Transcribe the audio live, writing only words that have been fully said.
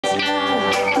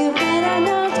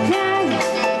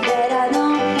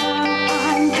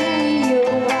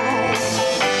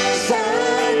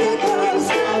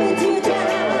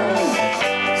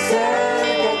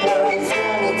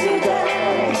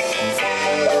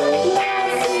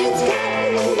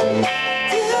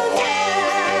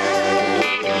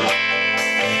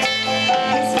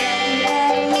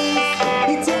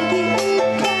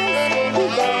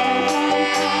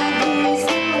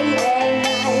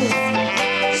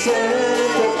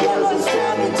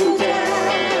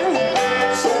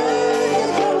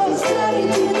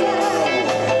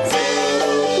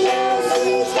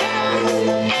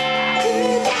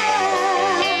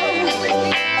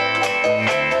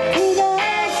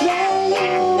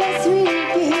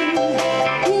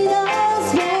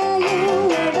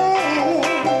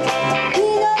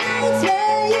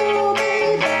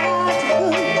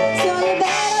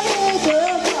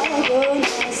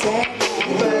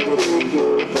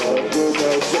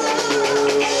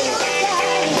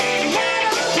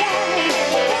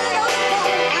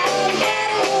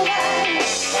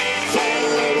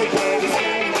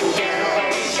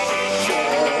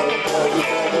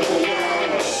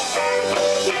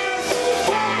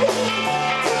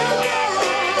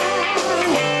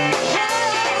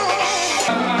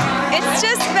It's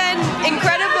just been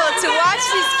incredible to watch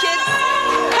these kids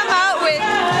come out with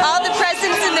all the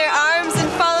presents in their arms and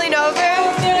falling over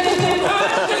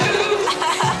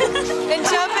and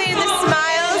jumping in the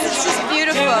smiles. It's just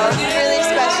beautiful, really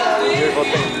special. Beautiful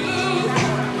thing.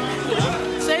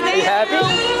 Are you happy?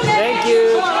 Thank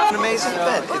you. An amazing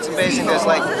event. It's amazing.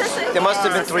 There must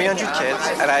have been 300 kids,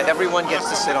 and everyone gets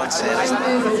to sit on Santa's lap.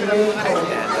 And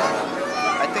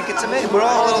I think it's amazing. We're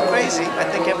all a little crazy. I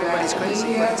think everybody's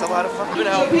crazy, but it's a lot of fun. Good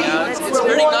help, yeah. It's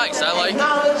pretty nice. I like it.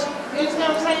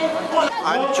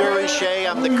 I'm Jerry Shea.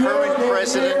 I'm the current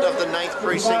president of the 9th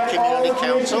Precinct Community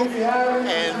Council,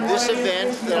 and this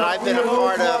event that I've been a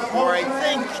part of for I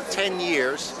think 10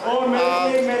 years,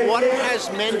 what it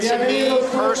has meant to me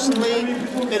personally,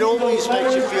 it always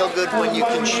makes you feel good when you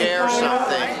can share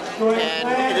something, and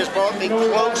it has brought me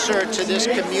closer to this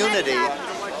community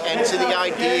and to the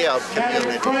idea of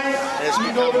community. It has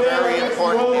become very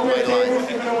important in my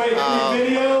life.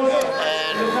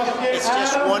 And it's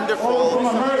just wonderful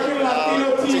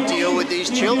to deal with these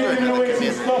children in the community.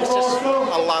 It's just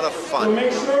a lot of fun.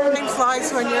 It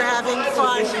flies when you're having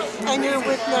fun and you're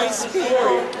with nice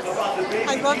people.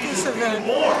 I love this event.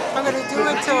 I'm going to do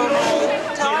it till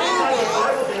Friday,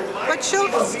 but she'll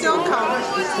still come.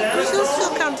 She'll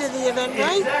still come to the event,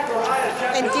 right?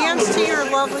 And dance to your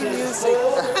lovely music.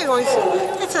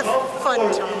 It's a fun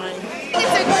time.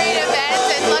 It's a great event,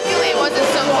 and luckily it wasn't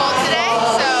so cold today,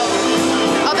 so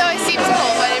although it seems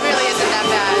cold, but it really isn't that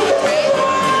bad, right?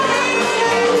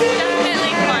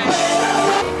 Definitely fun.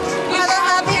 Have a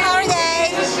happy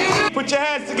holiday. Put your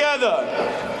hands together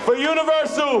for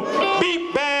Universal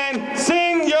Beat Band.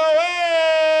 Sing your end.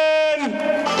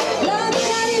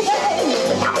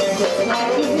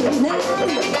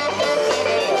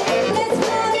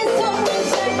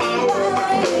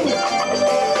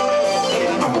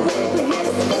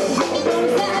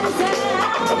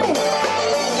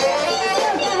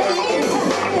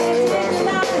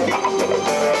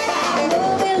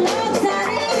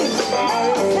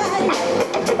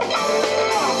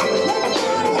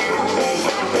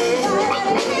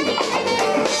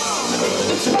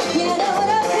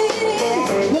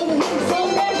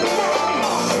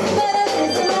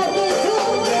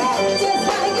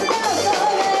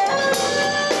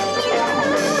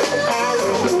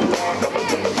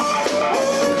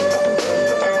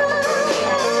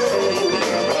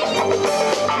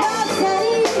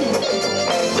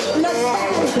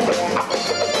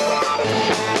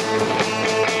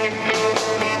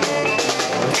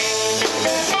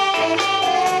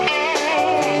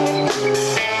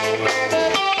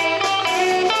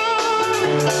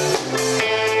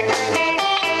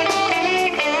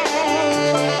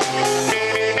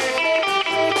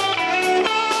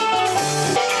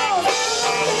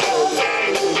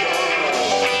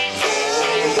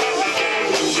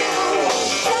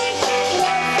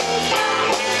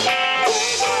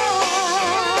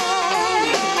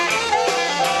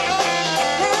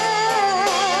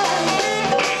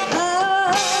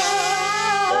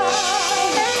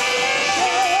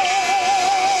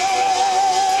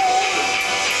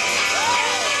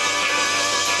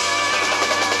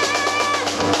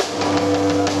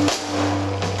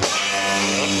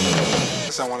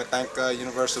 I want to thank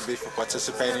Universal Beat for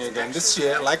participating again this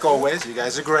year. Like always, you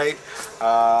guys are great.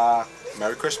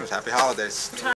 Merry Christmas, Happy Holidays.